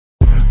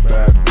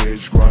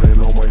bitch grinding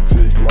on my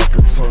dick like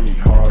a Tony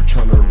Hawk,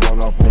 tryna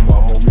run up on my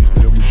homies,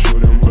 they'll be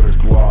shooting with a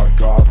Glock.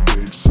 Goth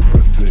bitch,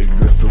 super thick,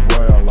 that's the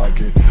way I like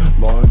it.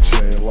 Long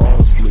chain,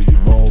 long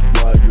sleeve, all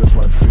black, that's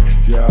my fit.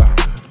 Yeah,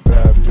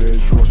 bad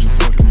bitch, what you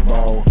talking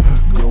about?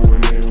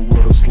 Going in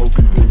with a slow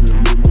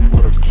demon, leaving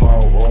with a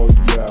clout. Oh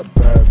yeah,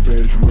 bad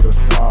bitch with a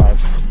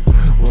thighs.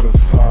 With a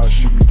thigh,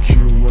 she be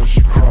cute when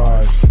she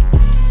cries.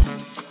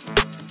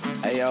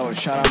 Hey yo,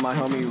 shout out my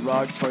homie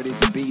Rocks for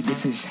this beat.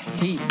 This is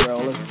heat, bro.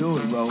 Let's do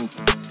it, bro.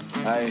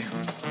 Ay,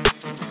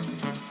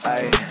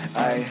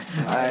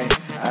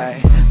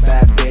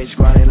 bad bitch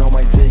grinding on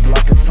my dick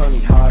like a Tony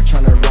Hawk,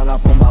 tryna run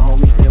up on my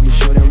homies, they'll be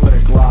shooting with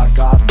a Glock.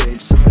 Goth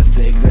bitch, super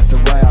thick, that's the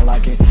way I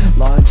like it.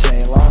 Long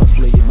chain, long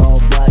sleeve, all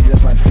black,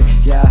 that's my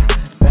fit. Yeah,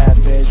 bad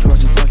bitch,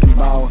 what you talking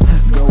about?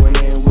 Going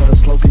in with a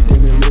slow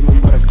demon,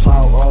 leaving with a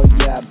clout. Oh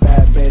yeah,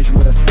 bad bitch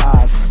with a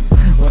thighs.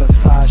 With a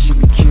thigh, she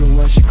be cute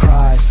when she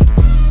cries.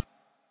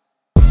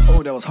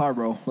 Oh, that was hard,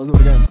 bro. Let's do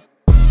it again.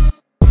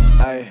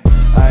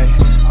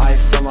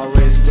 Ice on my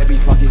wrist, that be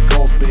fucking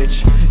cold,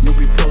 bitch. You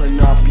be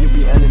pulling up, you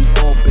be ending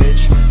bold,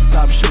 bitch.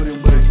 Stop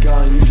shooting with a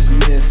gun, you just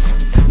miss.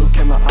 Look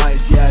at my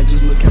eyes, yeah,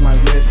 just look at my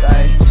wrist,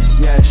 ayy.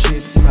 Yeah,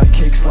 shit, see my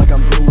kicks like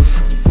I'm Bruce.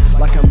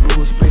 Like I'm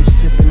Bruce, bitch,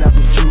 sipping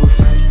apple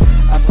juice.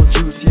 Apple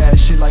juice, yeah,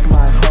 shit like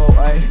my hoe,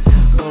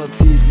 ayy. Gold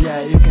teeth,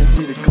 yeah, you can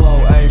see the glow,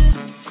 ayy.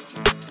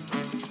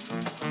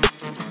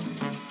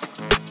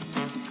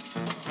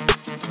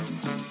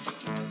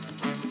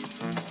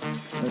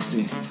 Let's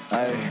see,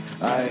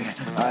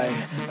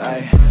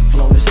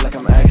 flowing this shit like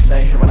I'm X,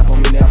 ayy. Run up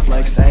on me, now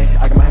flex, ayy.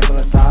 I got my hands on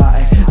the thigh,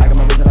 ayy. I got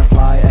my wrist and I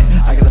fly,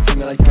 ayy. I gotta take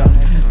me like gun,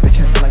 bitch,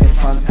 hands like it's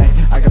fun,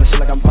 ayy. I got a shit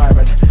like I'm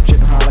pirate,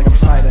 shipping high like I'm